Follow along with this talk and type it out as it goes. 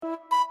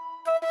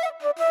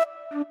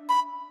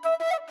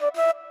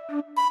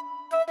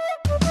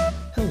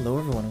Hello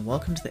everyone and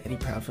welcome to the Eddie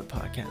Proudfoot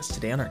podcast.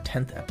 Today on our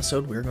 10th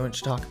episode, we're going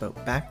to talk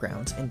about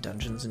backgrounds in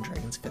Dungeons &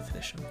 Dragons 5th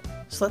edition.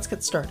 So let's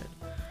get started.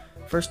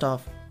 First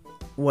off,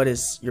 what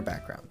is your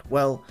background?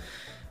 Well,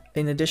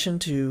 in addition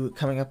to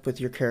coming up with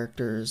your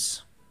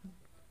character's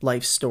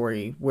life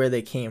story, where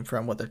they came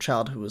from, what their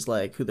childhood was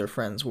like, who their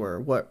friends were,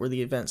 what were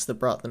the events that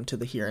brought them to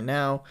the here and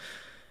now,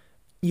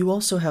 you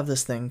also have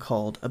this thing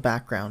called a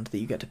background that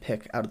you get to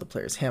pick out of the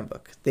player's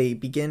handbook. They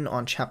begin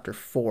on chapter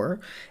 4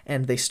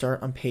 and they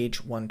start on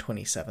page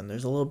 127.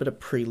 There's a little bit of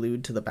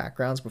prelude to the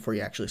backgrounds before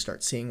you actually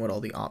start seeing what all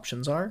the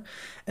options are.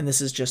 And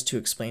this is just to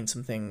explain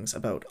some things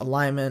about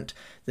alignment,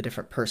 the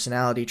different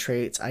personality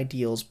traits,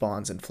 ideals,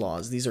 bonds, and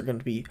flaws. These are going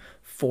to be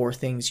 4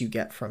 things you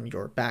get from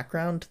your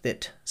background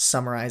that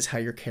summarize how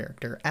your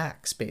character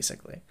acts,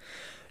 basically.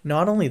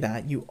 Not only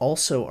that, you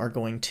also are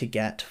going to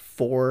get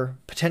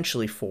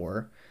potentially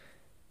four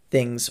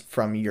things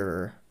from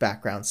your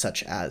background,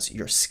 such as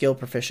your skill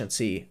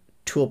proficiency,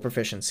 tool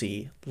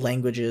proficiency,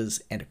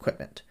 languages, and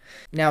equipment.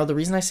 Now, the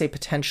reason I say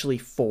potentially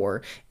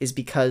 4 is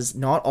because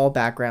not all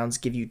backgrounds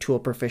give you tool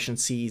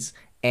proficiencies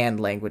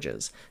and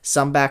languages.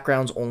 Some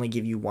backgrounds only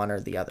give you one or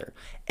the other.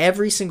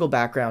 Every single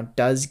background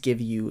does give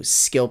you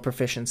skill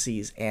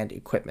proficiencies and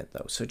equipment,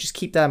 though. So just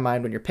keep that in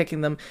mind when you're picking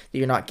them, that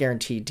you're not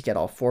guaranteed to get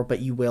all 4, but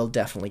you will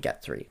definitely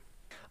get 3.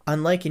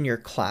 Unlike in your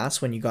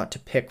class, when you got to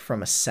pick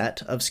from a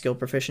set of skill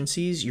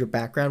proficiencies, your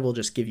background will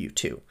just give you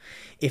 2.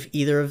 If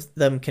either of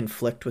them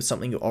conflict with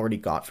something you already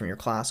got from your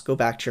class, go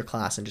back to your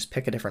class and just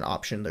pick a different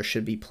option. There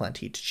should be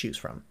plenty to choose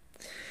from.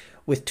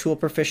 With tool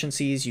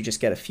proficiencies, you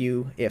just get a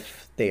few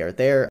if they are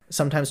there.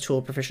 Sometimes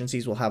tool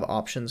proficiencies will have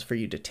options for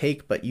you to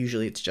take, but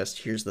usually it's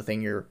just, here's the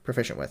thing you're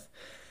proficient with.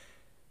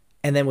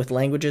 And then with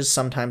languages,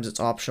 sometimes it's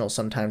optional,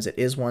 sometimes it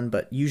is one,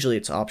 but usually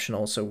it's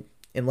optional, so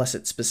unless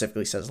it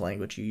specifically says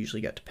language, you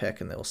usually get to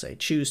pick, and they'll say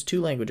choose 2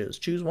 languages,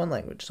 choose 1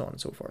 language, so on and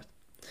so forth.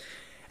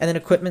 And then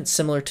equipment,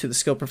 similar to the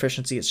skill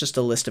proficiency, it's just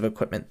a list of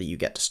equipment that you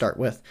get to start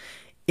with.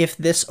 If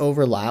this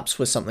overlaps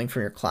with something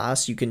from your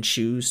class, you can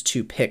choose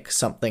to pick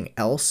something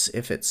else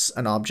if it's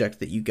an object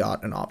that you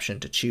got an option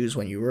to choose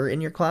when you were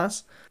in your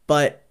class.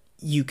 But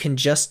you can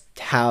just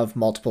have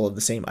multiple of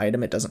the same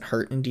item. It doesn't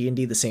hurt in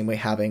D&D the same way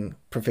having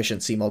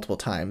proficiency multiple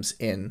times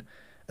in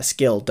a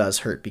skill does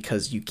hurt,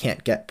 because you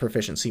can't get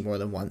proficiency more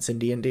than once in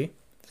D&D.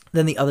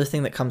 Then the other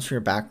thing that comes from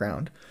your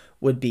background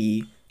would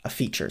be a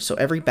feature. So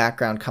every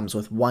background comes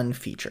with one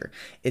feature.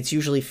 It's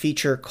usually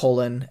feature,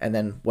 and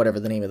then whatever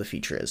the name of the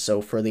feature is.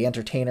 So for the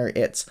entertainer,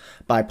 it's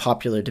by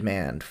popular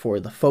demand. For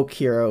the folk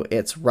hero,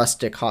 it's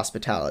rustic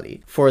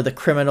hospitality. For the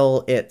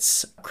criminal,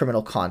 it's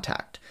criminal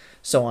contact,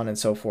 so on and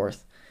so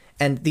forth.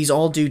 And these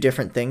all do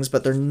different things,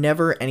 but they're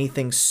never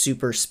anything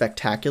super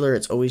spectacular.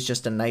 It's always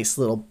just a nice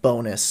little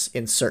bonus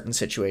in certain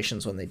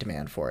situations when they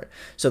demand for it.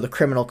 So the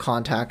criminal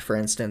contact, for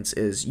instance,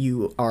 is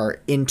you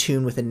are in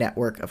tune with a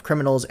network of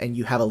criminals and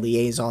you have a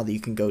liaison that you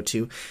can go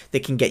to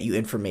that can get you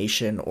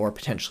information or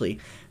potentially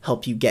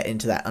help you get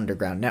into that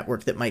underground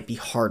network that might be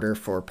harder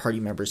for party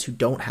members who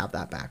don't have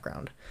that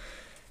background.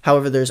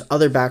 However, there's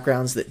other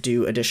backgrounds that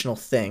do additional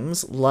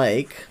things,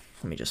 like,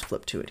 let me just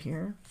flip to it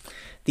here.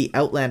 The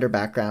Outlander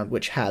background,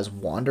 which has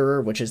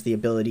Wanderer, which is the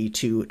ability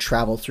to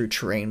travel through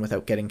terrain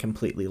without getting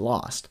completely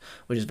lost,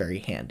 which is very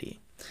handy.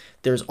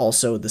 There's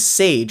also the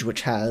Sage,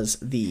 which has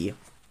the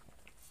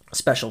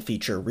special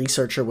feature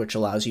Researcher, which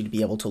allows you to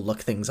be able to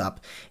look things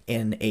up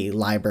in a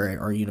library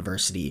or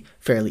university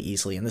fairly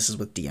easily, and this is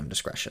with DM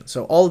discretion.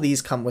 So all of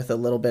these come with a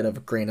little bit of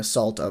a grain of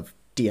salt of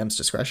DM's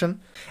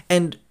discretion,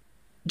 and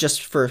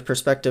just for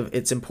perspective,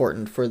 it's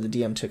important for the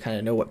DM to kind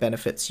of know what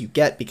benefits you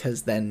get,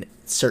 because then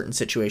certain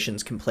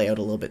situations can play out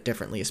a little bit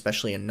differently,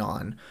 especially in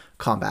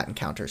non-combat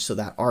encounters. So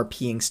that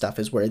RPing stuff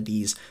is where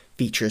these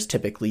features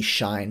typically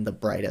shine the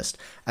brightest,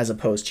 as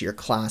opposed to your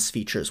class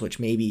features, which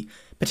maybe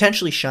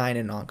potentially shine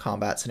in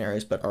non-combat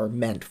scenarios, but are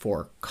meant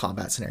for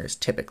combat scenarios,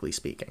 typically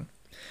speaking.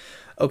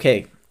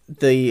 Okay.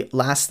 The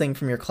last thing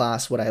from your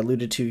class, what I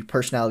alluded to,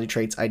 personality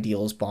traits,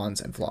 ideals, bonds,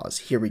 and flaws.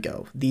 Here we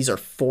go. These are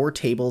 4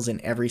 tables in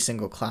every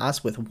single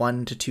class with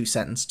 1 to 2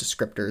 sentence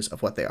descriptors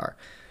of what they are.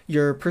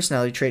 Your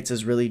personality traits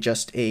is really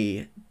just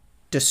a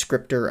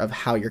descriptor of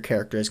how your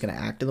character is going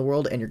to act in the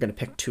world, and you're going to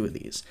pick 2 of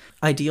these.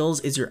 Ideals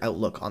is your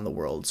outlook on the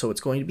world, so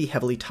it's going to be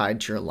heavily tied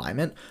to your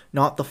alignment,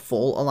 not the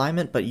full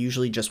alignment, but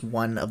usually just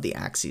one of the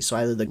axes, so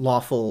either the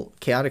lawful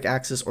chaotic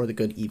axis or the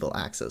good evil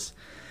axis.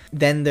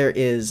 Then there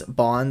is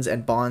bonds,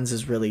 and bonds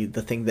is really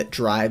the thing that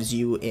drives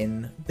you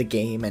in the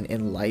game and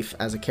in life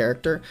as a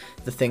character,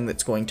 the thing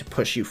that's going to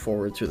push you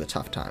forward through the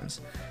tough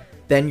times.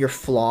 Then your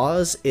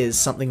flaws is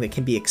something that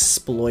can be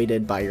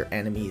exploited by your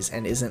enemies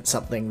and isn't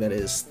something that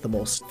is the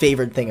most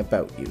favored thing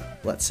about you,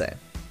 let's say.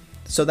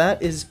 So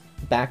that is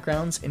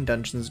backgrounds in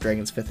Dungeons &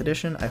 Dragons 5th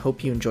edition. I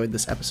hope you enjoyed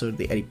this episode of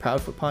the Eddie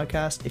Proudfoot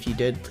podcast. If you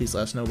did, please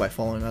let us know by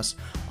following us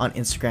on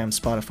Instagram,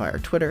 Spotify, or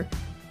Twitter.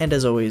 And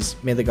as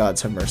always, may the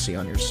gods have mercy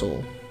on your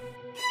soul.